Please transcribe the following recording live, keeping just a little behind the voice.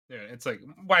Yeah, it's like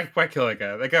why kill that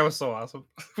guy? That guy was so awesome.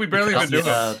 We barely even knew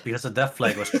him. Because the death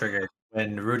flag was triggered,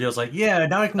 and Rudy was like, "Yeah,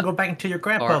 now I can go back into your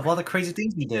grandpa Or of all the crazy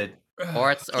things he did."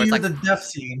 or it's Cue like the death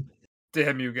scene.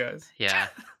 Damn you guys. yeah.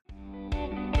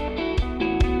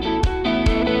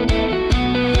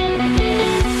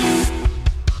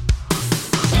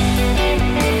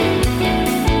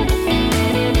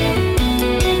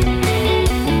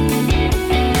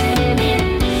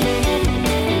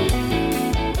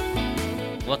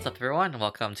 What's up, everyone?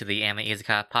 Welcome to the Anime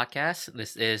Izaka podcast.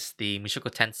 This is the Mushoku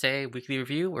Tensei weekly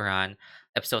review. We're on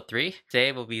episode 3.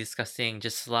 Today, we'll be discussing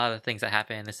just a lot of things that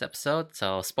happen in this episode.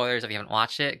 So, spoilers if you haven't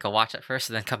watched it, go watch it first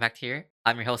and then come back here.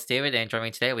 I'm your host, David, and joining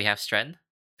me today, we have Stren.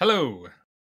 Hello.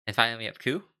 And finally, we have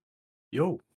Ku.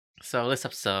 Yo, So, this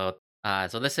episode,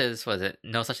 this is, was it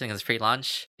No Such Thing as Free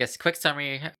Lunch? Yes, quick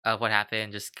summary of what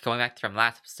happened. Just going back from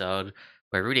last episode,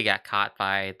 where Rudy got caught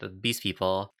by the Beast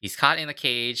People. He's caught in the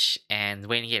cage and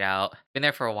waiting to get out. Been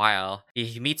there for a while.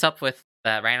 He meets up with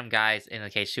the random guys in the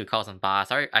cage too, calls him boss.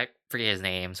 I forget his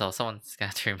name, so someone's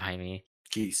got to remind me.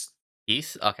 geese.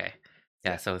 Geese? Okay.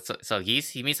 Yeah, so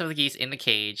Geese, he meets up with the Geese in the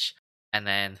cage, and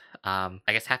then I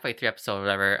guess halfway through episode or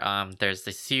whatever, there's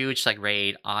this huge like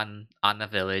raid on the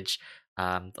village.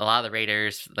 A lot of the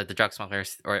raiders, like the drug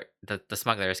smugglers or the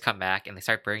smugglers, come back and they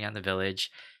start burning down the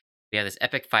village. We have this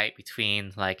epic fight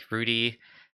between like Rudy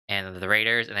and the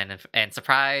Raiders, and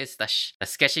surprise, the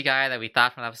sketchy guy that we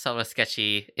thought from the episode was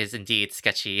sketchy is indeed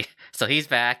sketchy. So he's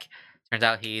back. Turns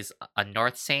out he's a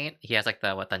North Saint. He has like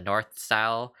the North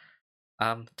style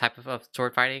type of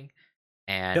sword fighting,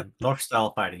 and Yep, North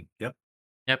style fighting. Yep.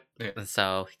 yep. Yeah. And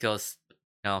so he goes,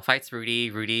 fights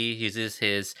Rudy. Rudy uses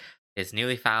his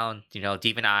newly found,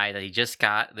 demon eye that he just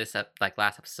got this like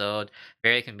last episode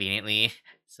very conveniently.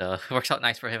 So it works out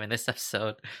nice for him in this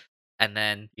episode. And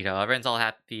then, everyone's all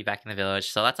happy back in the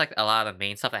village. So that's like a lot of the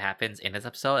main stuff that happens in this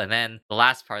episode. And then the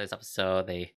last part of this episode,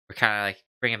 they were kind of like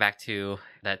bringing back to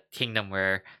that kingdom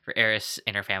where Eris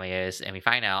and her family is. And we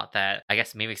find out that I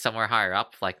guess maybe somewhere higher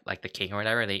up, like the king or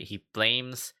whatever, he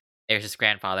blames Eris's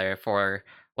grandfather for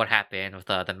what happened with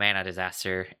the mana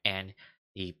disaster. And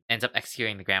he ends up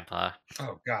executing the grandpa.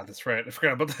 Oh god, that's right. I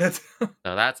forgot about that. So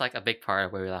that's like a big part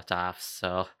of where we left off.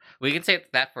 So we can save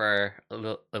that for a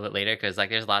little bit later because like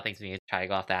there's a lot of things we need to try to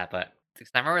go off that. But 'cause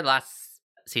I remember last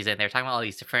season they were talking about all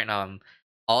these different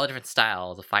all the different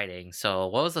styles of fighting. So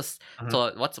what was this?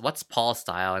 So what's Paul's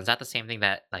style? Is that the same thing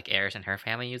that like Eris and her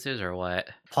family uses or what?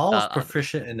 Paul is Uh,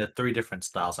 proficient in the 3 different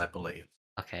styles, I believe.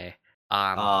 Okay.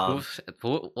 Um,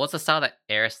 What's the style that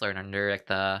Eris learned under like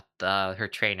the her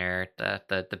trainer,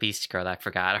 the beast girl that I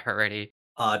forgot already?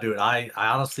 Dude, I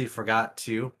honestly forgot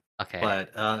too, Okay. but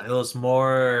it was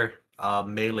more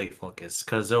melee focused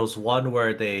because there was one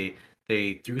where they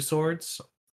threw swords,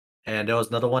 and there was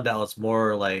another one that was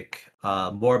more like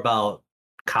more about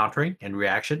countering and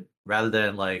reaction rather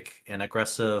than like an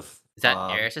aggressive Is that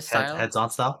Eris's style? heads on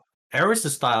style.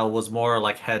 Eris' style was more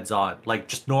like heads on, like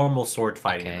just normal sword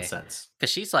fighting in a Okay. sense.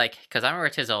 Because I remember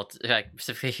Tizzle like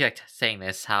specifically like saying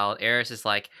this how Eris is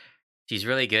like she's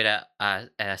really good at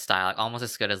a style like almost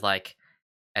as good as like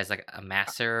a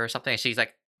master or something. She's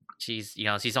like she's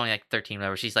she's only like 13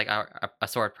 whatever. She's like a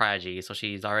sword prodigy, so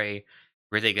she's already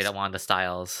really good at one of the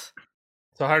styles.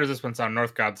 So how does this one sound?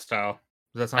 North God style.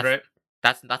 Does that sound right?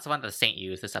 That's the one that the Saint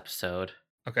used this episode.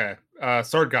 Okay.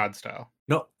 Sword God style.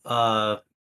 No,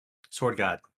 sword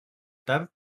god. That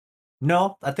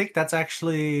no, I think that's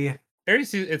actually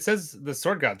Ares, it says the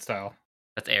Sword God style.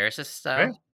 That's Eris's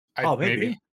style. Right?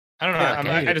 maybe. I don't know. Yeah, okay.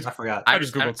 I maybe. just I forgot. I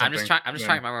just googled I'm just something, trying to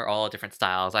yeah. remember all the different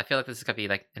styles. I feel like this is gonna be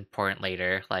like important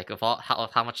later, like of all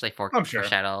how much they I'm sure.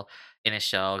 foreshadow in his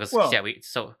show. Because Well- yeah,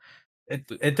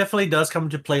 It definitely does come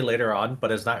into play later on,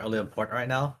 but it's not really important right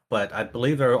now. But I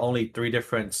believe there are only 3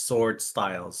 different sword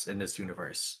styles in this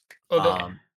universe. Oh, the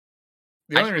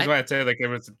I- only reason I- why I'd say like it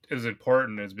was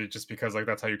important is just because like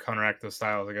that's how you counteract those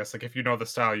styles. I guess like if you know the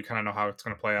style, you kind of know how it's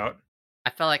going to play out. I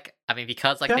felt like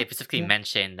because like Yeah, they specifically yeah.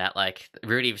 mentioned that like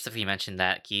Rudy specifically mentioned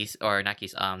that Geese or not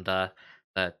Geese the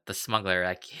smuggler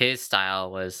like his style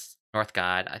was North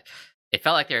God. It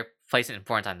felt like they're placing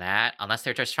importance on that unless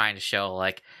they're just trying to show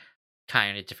like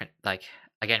kind of different like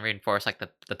again reinforce like the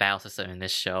battle system in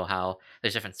this show how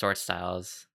there's different sword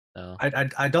styles. So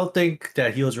I don't think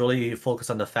that he was really focused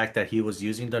on the fact that he was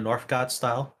using the North God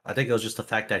style. I think it was just the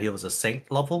fact that he was a Saint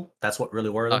level. That's what really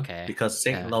worried him. Okay, Because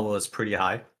Saint yeah. level is pretty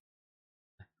high.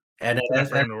 And Enough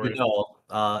for him to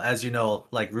worry. as you know,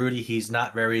 like Rudy, he's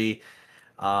not very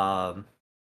battle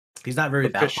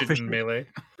Proficient in proficient. melee.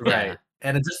 Right. Yeah.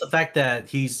 And it's just the fact that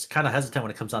he's kind of hesitant when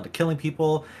it comes down to killing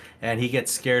people, and he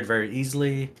gets scared very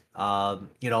easily.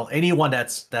 Anyone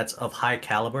that's of high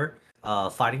caliber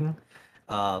fighting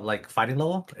fighting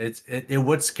level, it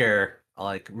would scare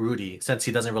like Rudy, since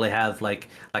he doesn't really have like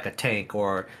a tank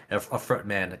or a front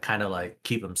man to kind of like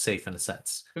keep him safe in a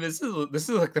sense. This is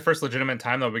like the first legitimate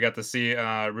time though we got to see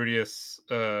Rudius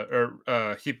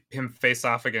him face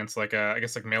off against like I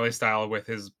guess like melee style with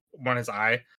his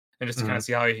eye, and just to kind Mhm. of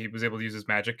see how he was able to use his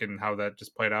magic and how that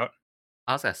just played out.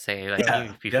 I was gonna say, like, even Yeah,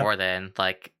 yeah. before then,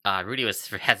 like, Rudy was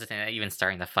hesitant at even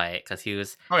starting the fight because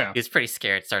Oh yeah, he was pretty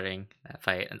scared starting that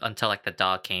fight until like the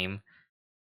dog came.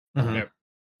 Mhm. yeah,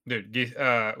 dude. Geese,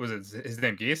 was it his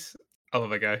name Geese? I love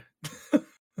that guy.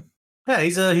 Yeah,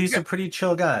 he's Yeah, a pretty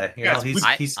chill guy. You know, guys, he's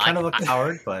we he's kind of a I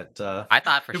coward, but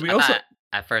did we I also thought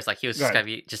at first like he was go just ahead.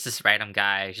 gonna be just this random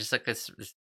guy, just like this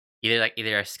either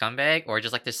a scumbag or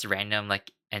just like this random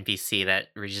like NPC that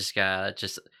we're just gonna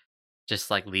just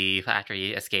like leave after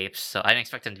he escapes. So I didn't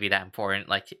expect him to be that important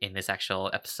like in this actual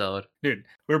episode. Dude,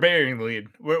 we're burying the lead.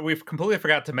 We've completely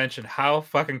forgot to mention how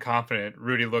fucking confident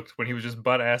Rudy looked when he was just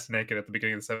butt ass naked at the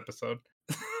beginning of this episode.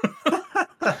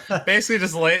 Basically,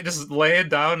 just laying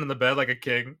down in the bed like a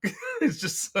king. He's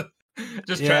just trying,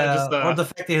 yeah, or the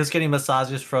fact that he was getting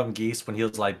massages from Geese when he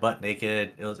was like butt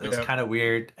naked, it was yeah, kind of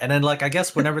weird. And then like I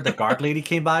guess whenever the guard lady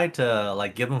came by to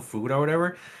like give him food or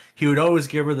whatever, he would always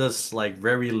give her this like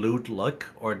very lewd look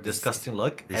or disgusting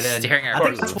look. And Just then staring at of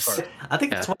her course, of boobs. course. I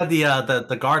think Yeah. that's why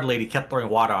the guard lady kept throwing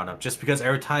water on him, just because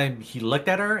every time he looked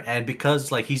at her, and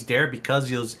because like he's there because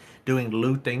he was doing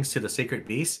lewd things to the sacred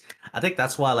beast. I think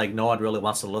that's why like no one really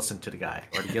wants to listen to the guy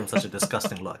or to give him such a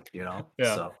disgusting look, you know.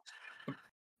 Yeah, So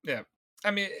yeah.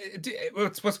 I mean,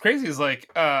 what's crazy is like,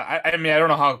 I mean, I don't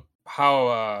know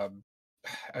how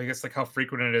I guess like how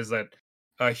frequent it is that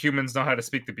humans know how to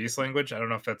speak the beast language. I don't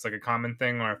know if that's like a common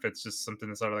thing or if it's just something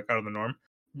that's out of the norm. I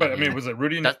But I mean, mean, was it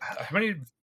Rudy? does How many?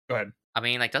 Go ahead.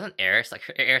 like doesn't Eris like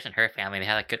Eris and her family they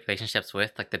had like good relationships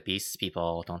with like the beast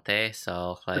people, don't they?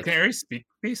 So But can like Ares speak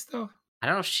beast though? I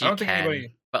don't know if I she don't think can,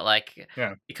 anybody. but like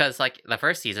Yeah, because like the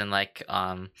first season, like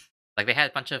they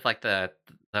had a bunch of like the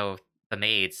the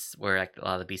maids were like a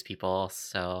lot of the beast people.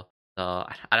 So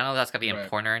I don't know if that's gonna be right.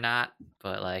 important or not,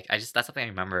 but like I just that's something I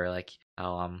remember like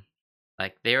how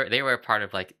like they were a part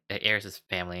of like Eris's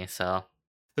family. So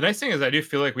The nice thing is, I do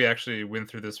feel like we actually went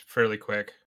through this fairly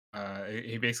quick.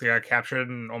 He basically got captured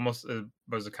and almost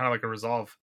was kind of like a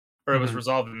resolve, or it was mhm.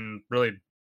 resolved in really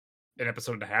an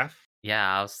episode and a half.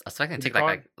 yeah, I was expecting to Would you take call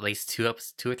it? like at least 2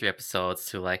 or 3 episodes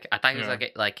to like I thought he was gonna Yeah,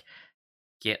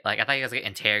 get like I thought he was gonna get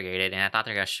interrogated, and I thought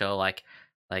they're gonna show like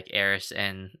Eris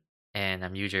and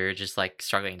Muger just like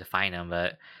struggling to find him,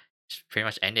 but just pretty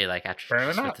much ended like after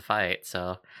apparently just with not. the fight.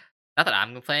 So not that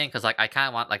I'm complaining, because like I kind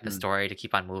of want like the Mm. story to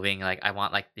keep on moving. Like I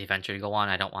want like the adventure to go on.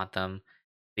 I don't want them to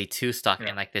be too stuck Yeah,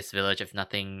 in like this village if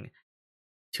nothing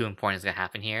too important is gonna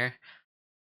happen here.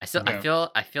 yeah.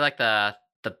 I feel like the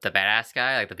badass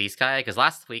guy, like the beast guy, because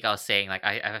last week I was saying like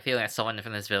I have a feeling that someone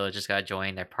from this village is gonna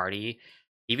join their party.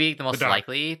 He'd be the The most dog.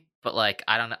 likely, but like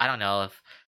I don't know if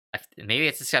maybe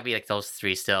it's just gotta be like those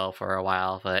three still for a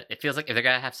while. But it feels like if they're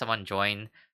gonna have someone join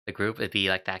the group, it'd be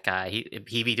like that guy. He'd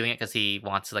be doing it because he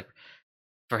wants to like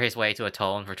for his way to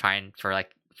atone for trying for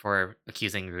like for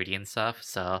accusing Rudy and stuff.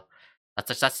 So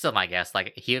that's still my guess.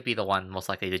 Like he would be the one most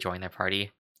likely to join their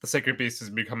party. The sacred beast has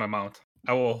become a mount.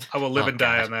 I will live Oh and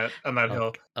die god. on that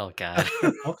hill. Oh god.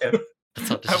 Okay. That's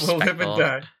so I will live and disrespectful.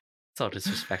 die. So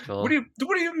disrespectful. What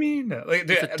do you mean? Like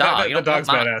He's a dog. the dog's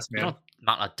badass, You man. don't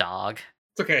mount a dog.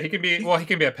 It's okay. He can be You, well. He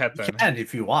can be a pet you then. can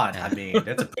if you want. I Yeah. mean,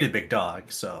 that's a pretty big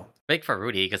dog, so Big for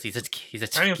Rudy because Not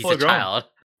even he's a fully grown. child.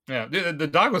 Yeah, dude, the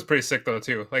dog was pretty sick though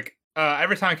too. Like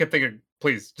every time I kept thinking,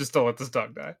 please just don't let this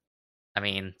dog die. I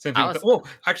mean, Same thing I with was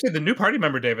actually the new party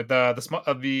member, David,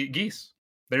 the geese.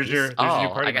 There's your new I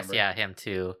party guess member. yeah, him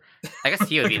too. I guess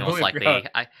he would I be the most completely forgot.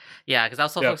 likely. Yeah, because I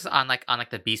was so Yeah, focused on like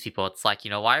the beast people. It's like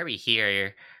why are we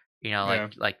here? yeah.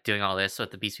 Like doing all this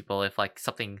with the beast people if like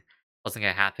something wasn't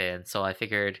gonna happen. So I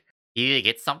figured he either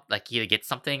gets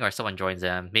something or someone joins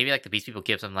them. Maybe like the beast people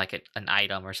gives him like an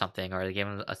item or something, or they give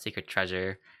him a secret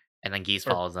treasure, and then Geese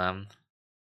Or follows them.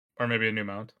 maybe a new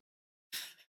mount.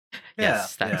 yeah,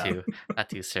 Yes, yeah. that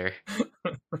too, sir.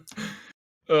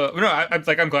 No,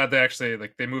 I'm glad they actually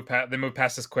like they moved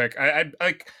past this quick. I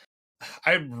like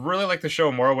I really like the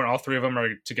show more when all three of them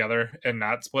are together and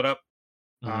not split up.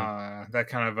 Mhm. That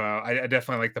kind of I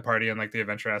definitely like the party and like the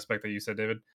adventure aspect that you said,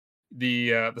 David.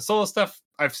 The solo stuff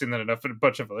I've seen that enough in a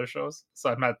bunch of other shows, so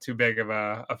I'm not too big of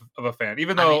a fan. I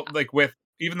mean,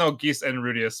 Even though Geese and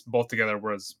Rudius both together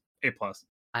was A plus.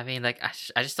 like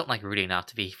I just don't like Rudy enough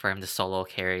to be for him to solo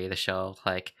carry the show.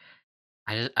 Like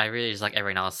I really just like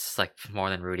everyone else like more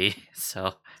than Rudy.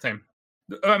 So Same.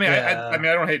 I mean, I Yeah.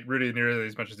 mean, I don't hate Rudy nearly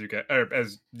as much as you get, or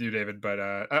as you, David. But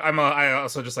I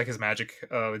also just like his magic,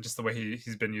 just the way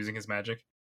he's been using his magic.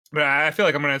 But I feel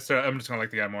like I'm just gonna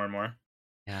like the guy more and more.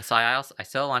 Yeah, so I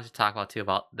still wanted to talk about too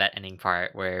about that ending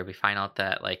part where we find out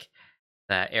that like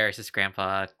that Eris's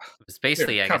grandpa was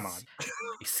basically, Dude, I come guess, on.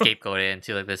 scapegoated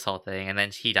into like this whole thing, and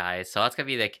then he dies. So that's gonna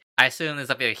be like, I assume there's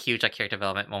gonna be a huge like character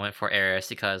development moment for Eris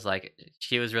because like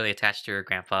she was really attached to her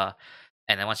grandpa,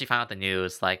 and then once she found out the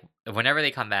news, like whenever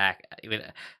they come back,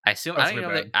 I assume That's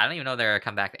really bad. I don't even know they're gonna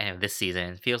come back at the end of this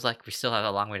season. It feels like we still have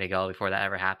a long way to go before that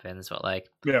ever happens, but like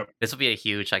Yeah, this will be a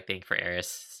huge like thing for Eris.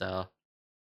 So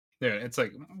yeah. It's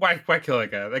like why kill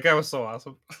that guy? That guy was so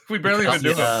awesome. We barely even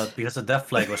Because knew him. because the death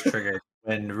flag was triggered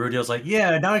when Rudy was like,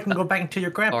 "Yeah, now I can go back into your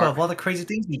grandpa or of all the crazy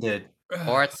things he did."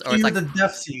 or it's Cue like the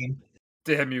death scene.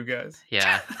 Damn you guys.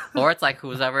 yeah, or it's like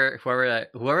whoever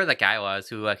the guy was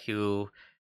who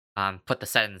put the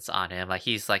sentence on him, like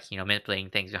he's like manipulating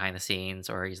things behind the scenes,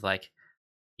 or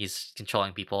he's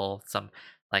controlling people, some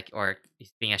like, or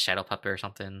he's being a shadow puppet or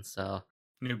something. So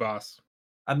New boss.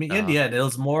 I mean, in uh, the end, it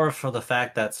was more for the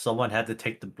fact that someone had to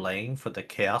take the blame for the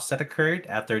chaos that occurred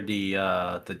after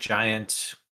the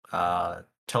giant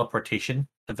teleportation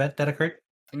event that occurred.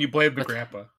 And you blame the but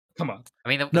grandpa. Come on. I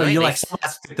mean No, the way you they like someone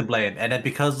has to take the blame, and then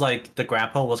because like the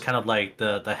grandpa was kind of like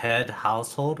the head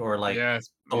household or like Yes.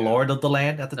 the Yeah. lord of the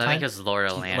land at the I think it time, was Lord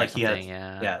of the he Land or like he had something.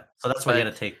 Yeah, yeah, so that's why he but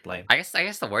had to take blame. I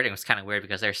guess the wording was kind of weird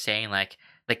because they're saying like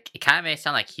it kind of made it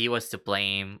sound like he was to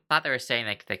blame. I thought they were saying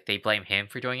like they blame him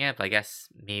for doing it, but I guess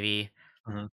maybe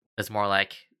Mhm. it's more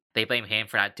like they blame him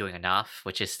for not doing enough,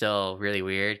 which is still really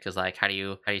weird because like how are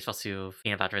you supposed to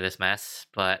clean up after this mess?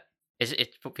 But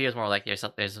it feels more like there's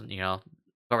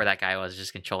whoever that guy was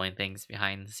just controlling things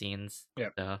behind the scenes. Yeah.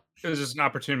 So It was just an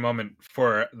opportune moment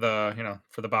for the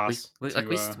for the boss we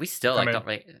to still come like in. don't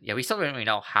really we still don't really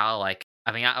know how like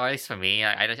I mean or at least for me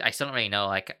I still don't really know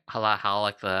like how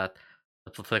like the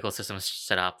political system is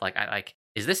set up. Like I like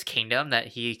is this kingdom that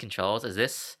he controls?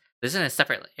 This is in a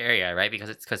separate area, right?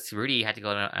 Because Rudy had to go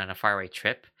on a faraway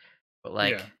trip, but Yeah.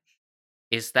 like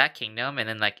is that kingdom and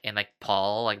then like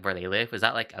Paul like where they live, is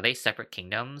that like are they separate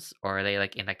kingdoms or are they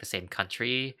like in like the same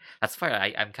country? That's part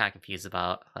I'm kind of confused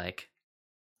about. Like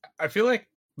I feel like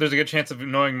there's a good chance of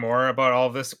knowing more about all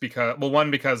of this because, well, one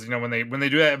because when they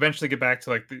do eventually get back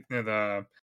to like the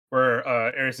where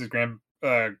Ares's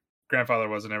grandfather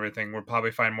was and everything, we'll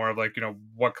probably find more of like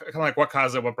what kind of like what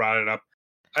caused it, what brought it up.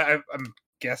 I'm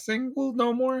guessing we'll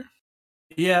know more.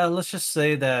 Yeah, let's just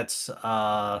say that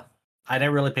I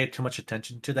didn't really pay too much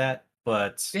attention to that,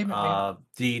 but Damn it, man!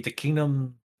 the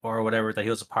kingdom or whatever that he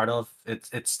was a part of,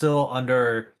 it's still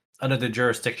under the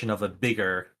jurisdiction of a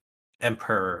bigger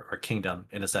emperor or kingdom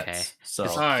in a okay, sense. So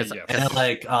because Yes. and then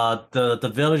like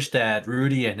the village that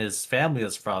Rudy and his family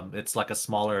is from, it's like a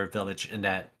smaller village in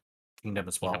that kingdom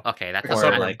as well. okay, that's Like a Or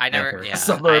suburb. like I never emperor. A yeah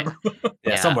suburb. Yeah,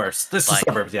 yeah somewhere. This is like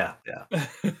suburbs, yeah, yeah.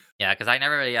 yeah, because I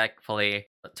never really like fully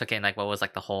took in like what was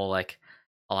like the whole like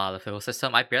a lot of the political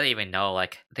system. I barely even know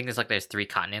like I think there's three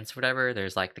continents or whatever.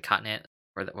 There's like the continent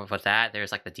with that.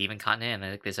 There's like the demon continent, and I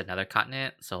think there's another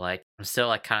continent. So like I'm still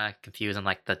like kind of confused on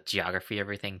like the geography of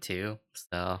everything too.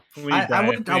 So We need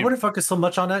Brian. I wouldn't focus so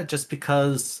much on that just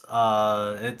because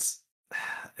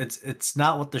it's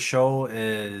not what the show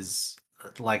is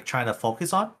like trying to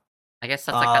focus on. I guess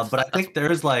that's like But I that's think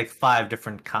there's like 5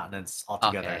 different continents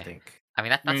altogether, I okay. think. I mean We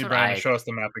that's need what Brian to I show us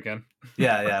the map again.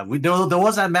 Yeah, yeah. There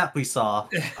was that map we saw.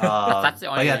 that's the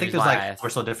But only yeah, I think reason there's why like 4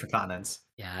 so different continents.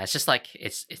 yeah, it's just like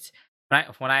it's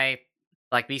when I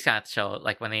like these kind of show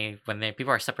like when they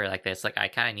people are separate like this, like I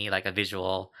kind of need like a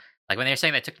visual. Like when they're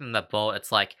saying they took them the boat,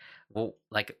 it's like well,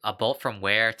 like a boat from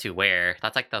where to where.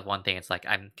 That's like the one thing. It's like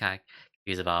I'm kind of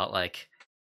confused about. Like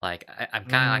I'm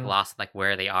kind of like Mm, lost in, like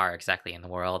where they are exactly in the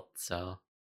world. So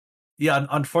yeah,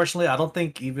 unfortunately, I don't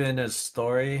think even a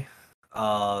story,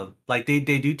 like they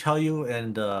do tell you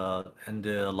in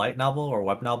the light novel or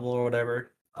web novel or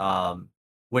whatever,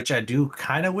 which I do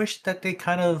kind of wish that they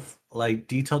kind of like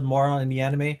detailed more on in the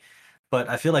anime, but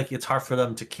I feel like it's hard for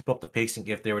them to keep up the pacing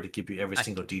if they were to give you every I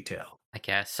single detail. I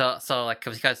guess so like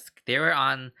because they were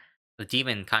on the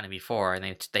demon continent before,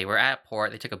 and they were at a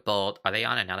port. They took a boat. Are they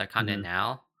on another continent Mhm.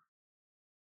 now?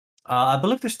 I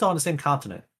believe they're still on the same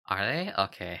continent. Are they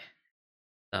okay?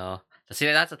 So see,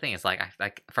 that's the thing. It's like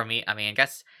like for me. I mean, I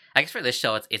guess for this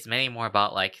show, it's mainly more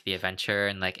about like the adventure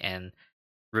and like and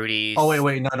Oh wait, Rudy's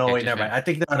wait, no, no, wait, character's never mind. been I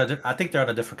think I think they're on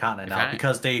a different continent now different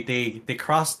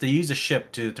because they use a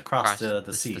ship to cross across the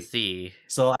the sea. sea.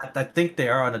 So I think they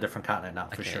are on a different continent now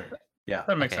for Okay, sure. Yeah.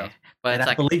 That makes okay, sense. but And it's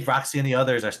I like believe Roxy and the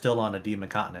others are still on the demon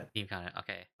continent. team continent.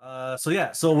 Okay, So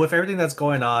yeah, so with everything that's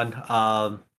going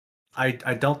on,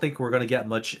 I don't think we're gonna get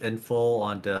much info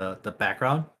on the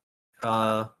background,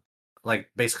 uh, like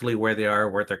basically where they are,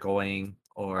 where they're going,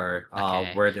 or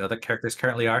Okay. where the other characters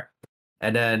currently are.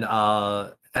 And then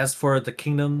as for the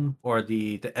kingdom or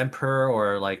the emperor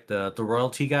or like the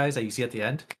royalty guys that you see at the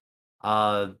end,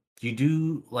 you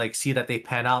do like see that they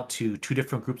pan out to two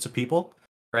different groups of people,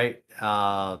 right? Oh,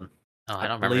 I I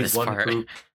don't remember believe this one part. group.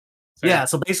 Same. Yeah,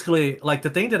 so basically, like the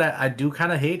thing that I do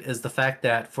kind of hate is the fact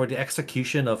that for the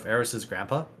execution of Eris's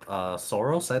grandpa,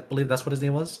 Soros, I believe that's what his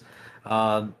name was.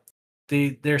 Um,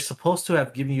 they're supposed to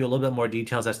have given you a little bit more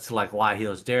details as to like why he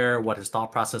was there, what his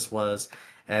thought process was,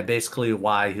 and basically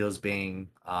why he was being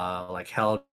like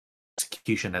held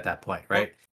execution at that point, Well,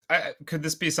 right? could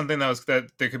this be something that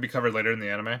they could be covered later in the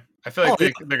anime? I feel Oh like yeah,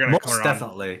 they're gonna come most around.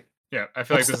 definitely, Yeah, I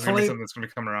feel like most this is gonna be definitely. something that's gonna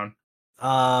be coming around.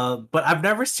 But I've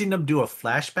never seen them do a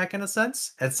flashback in a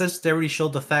sense. And since they already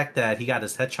showed the fact that he got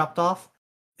his head chopped off,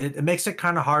 it makes it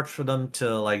kind of hard for them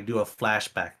to like do a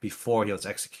flashback before he was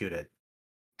executed.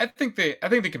 I think they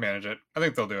can manage it. I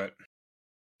think they'll do it.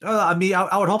 I mean,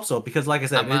 I would hope so because, like I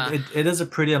said, I'm it is a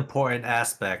pretty important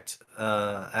aspect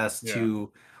as Yeah,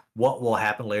 to what will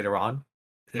happen later on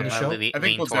in the yeah. show. I think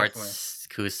lean we'll definitely. towards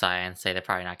Kusai and say they're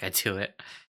probably not gonna do it.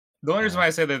 The only reason Uh, why I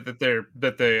say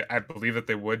that they I believe that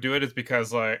they would do it is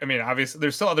because like I mean obviously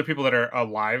there's still other people that are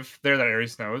alive there that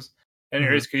Ares knows, and Mhm.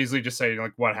 Ares could easily just say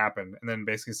like what happened, and then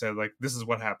basically say like this is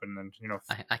what happened, and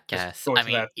I just guess. go I to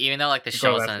mean, that even though like the go to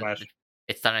show's that done, flash.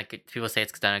 it's done a good. People say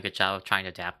it's done a good job of trying to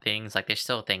adapt things. Like there's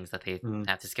still things that they Mhm.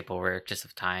 have to skip over just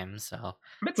of time. So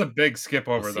It's a big skip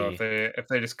we'll over though see. if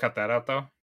they just cut that out though.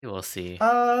 We'll see.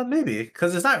 Maybe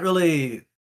because it's not really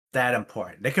that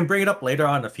important. They can bring it up later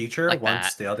on in the future Like that.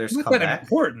 once the others Not come that back.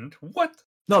 important. What?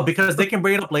 No, because they can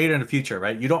bring it up later in the future,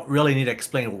 right? You don't really need to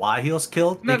explain why he was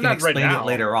killed. They can Not right explain it now,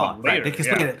 later but on, right? They later. can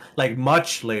explain Yeah, it like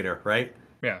much later, right?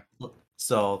 yeah.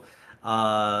 So,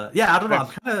 yeah, I don't know.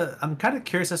 I've, I'm kind of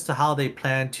curious as to how they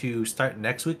plan to start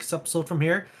next week's episode from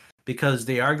here, because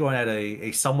they are going at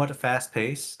a somewhat fast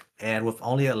pace, and with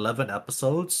only 11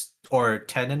 episodes or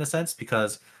 10 in a sense,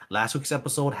 because last week's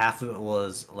episode half of it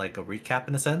was like a recap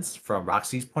in a sense from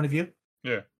Roxy's point of view.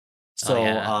 yeah. Oh So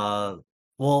yeah.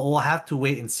 we'll have to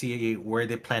wait and see where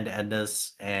they plan to end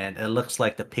this, and it looks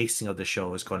like the pacing of the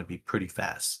show is going to be pretty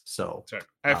fast. So Sorry.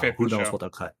 I have faith in who the knows show. what they'll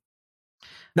cut.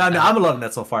 No, no, I hope. I'm loving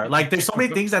that so far. Like there's so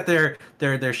many things that they're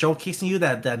showcasing you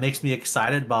that makes me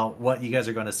excited about what you guys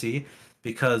are going to see,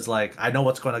 because like I know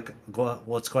what's going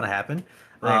to happen.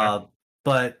 Runner.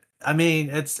 But I mean,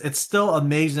 it's still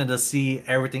amazing to see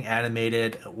everything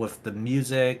animated with the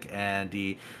music and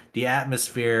the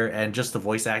atmosphere and just the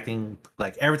voice acting,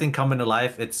 like everything coming to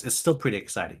life. It's still pretty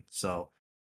exciting. So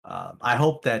I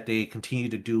hope that they continue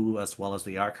to do as well as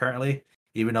they are currently,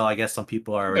 even though I guess some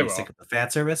people are They already will. sick of the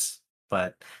fan service.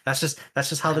 But that's just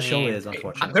how I the show mean, is, There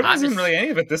unfortunately. I'm wasn't even just really any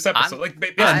of it this I'm episode. Like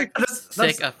Yeah, basically, that's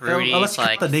sick of Rudy unless you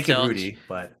count like the naked still. Rudy,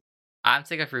 but I'm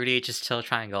sick of Rudy just still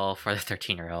trying to go for the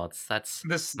 13-year-olds. That's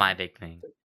this my big thing.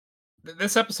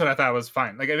 this episode I thought was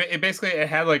fine. Like it basically it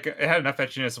had enough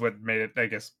etchiness what made it I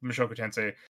guess Mushoku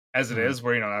Tensei as it mhm, is,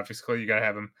 where obviously you gotta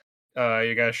have him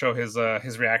you gotta show his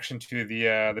reaction to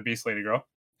the Beast Lady girl.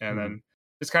 And mhm. then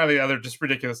just kind of the other just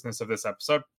ridiculousness of this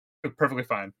episode. Perfectly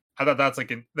fine. I thought that's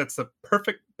the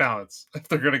perfect balance if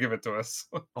they're gonna give it to us.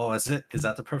 Oh, is it? Is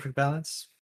that the perfect balance?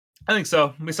 I think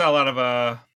so. We saw a lot of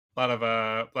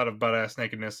butt ass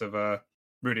nakedness of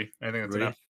Rudy. I think that's Rudy?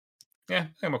 enough. Yeah,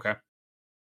 I'm okay.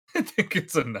 I think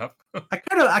it's enough. I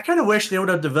kind of wish they would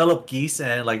have developed Geese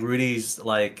and like Rudy's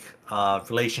like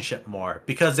relationship more,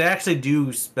 because they actually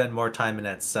do spend more time in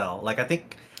that cell. Like I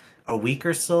think a week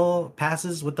or so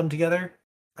passes with them together,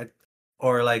 I,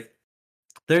 or like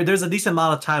there's a decent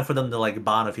amount of time for them to like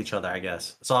bond with each other, I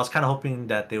guess. So I was kind of hoping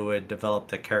that they would develop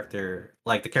the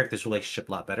character's relationship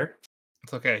a lot better.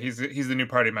 It's okay. He's the new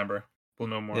party member. We'll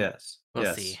know more Yes,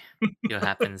 We'll see. yes. See what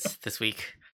happens this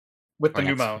week with the or new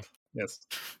next week. mouth. Yes.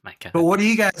 My But God. what do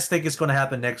you guys think is going to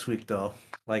happen next week, though?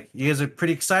 Like, you guys are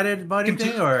pretty excited about anything,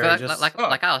 I feel or just Oh,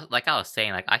 like I was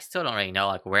saying, like I still don't really know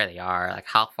like where they are, like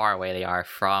how far away they are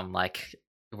from like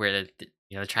where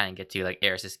they're trying to get to like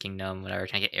Eris's kingdom, whatever,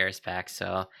 trying to get Eris back.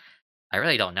 So I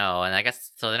really don't know, and I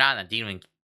guess so they're not in the demon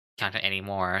content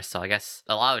anymore. So I guess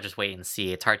a lot of just wait and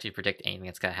see. It's hard to predict anything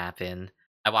that's gonna happen.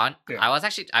 yeah.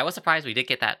 I was surprised we did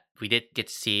get to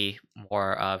see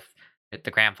more of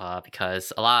the grandpa,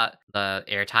 because a lot the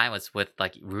airtime was with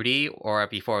like Rudy, or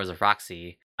before it was with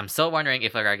Roxy. I'm still wondering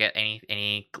if we're gonna get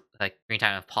any like screen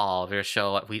time with Paul. If they're gonna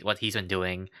show what he's been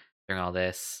doing during all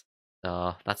this.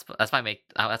 So that's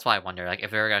why I wonder like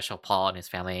if they're gonna show Paul and his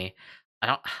family. I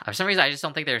don't For some reason I just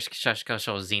don't think they're just gonna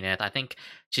show Zenith. I think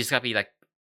she's gonna be like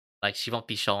like she won't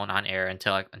be shown on air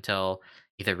until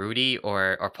either Rudy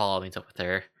or Paul meets up with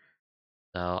her.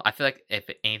 So I feel like if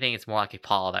anything, it's more like a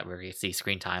Paul that we're gonna see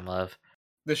screen time of.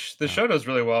 The So show does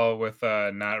really well with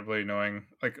not really knowing.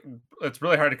 Like, it's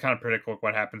really hard to kind of predict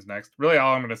what happens next. Really,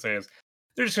 all I'm going to say is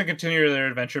they're just going to continue their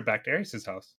adventure back to Ares'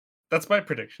 house. That's my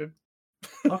prediction.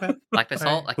 Okay. like this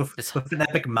whole Alright. like With, this with an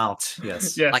epic mount,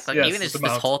 yes. Yes, like yes, even it's this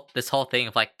about whole thing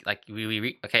of like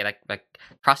okay, like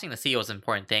crossing the sea was an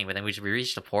important thing, but then we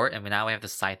reached the port and now we have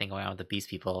this side thing going on with the beast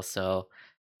people. So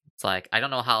it's like I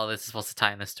don't know how this is supposed to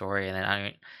tie in the story, and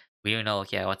then we don't know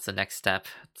like, yeah, what's the next step.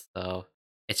 So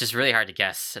it's just really hard to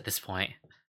guess at this point.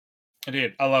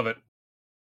 indeed. I love it.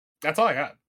 That's all I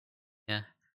got. Yeah,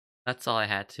 that's all I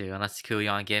had to. Unless Ku, you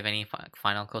want to give any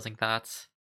final closing thoughts?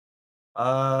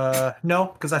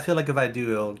 No, because I feel like if I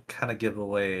do, it'll kind of give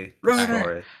away the Right.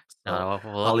 story. No, So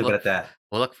we'll I'll leave it look at that.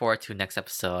 we'll look forward to next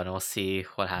episode and we'll see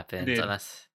what happens. Indeed.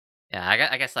 Unless, yeah,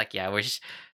 I guess like yeah, we're just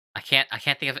I can't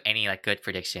think of any like good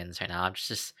predictions right now. I'm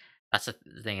just that's the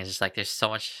thing is just like there's so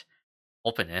much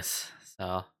openness.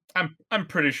 So I'm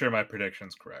pretty sure my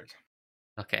prediction's correct.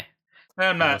 okay, And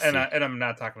I'm we'll not, see. and I'm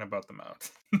not talking about the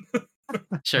mount.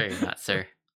 Sure, you're not, sir.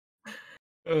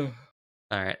 Ugh.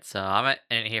 All right, so I'm gonna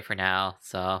end it here for now.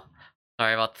 So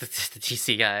sorry about the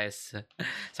TC guys.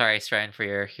 Sorry, Stratton, for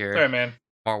your Sorry, man.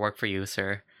 more work for you,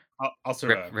 sir. I'll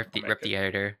survive. Rip I'll make the it.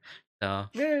 editor. So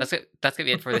Yeah. that's gonna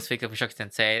be it for this week of Mushoku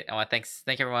Sensei. I want to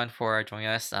thank everyone for joining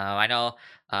us. I know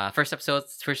first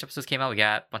episodes came out. We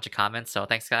got a bunch of comments, so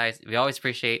thanks guys. We always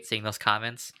appreciate seeing those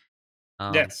comments.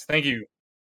 Yes, thank you.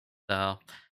 So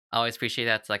I always appreciate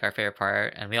that. It's like our favorite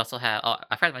part. And we also have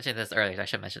I forgot to mention this earlier. I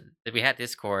should mention that we had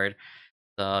Discord.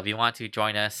 So if you want to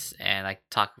join us and like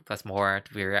talk with us more,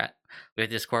 we have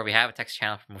Discord. We have a text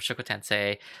channel from Mushoku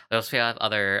Tensei. We also have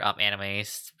other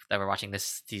animes that we're watching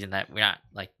this season that we're not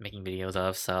like making videos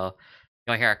of. So if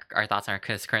you want to hear our thoughts on our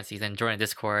current season, join the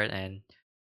Discord and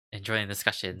join the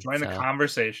discussion. Join the So,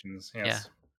 conversations. Yes.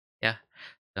 yeah.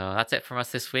 So that's it from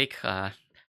us this week.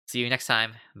 See you next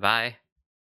time. Bye.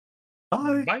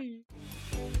 Bye. Bye.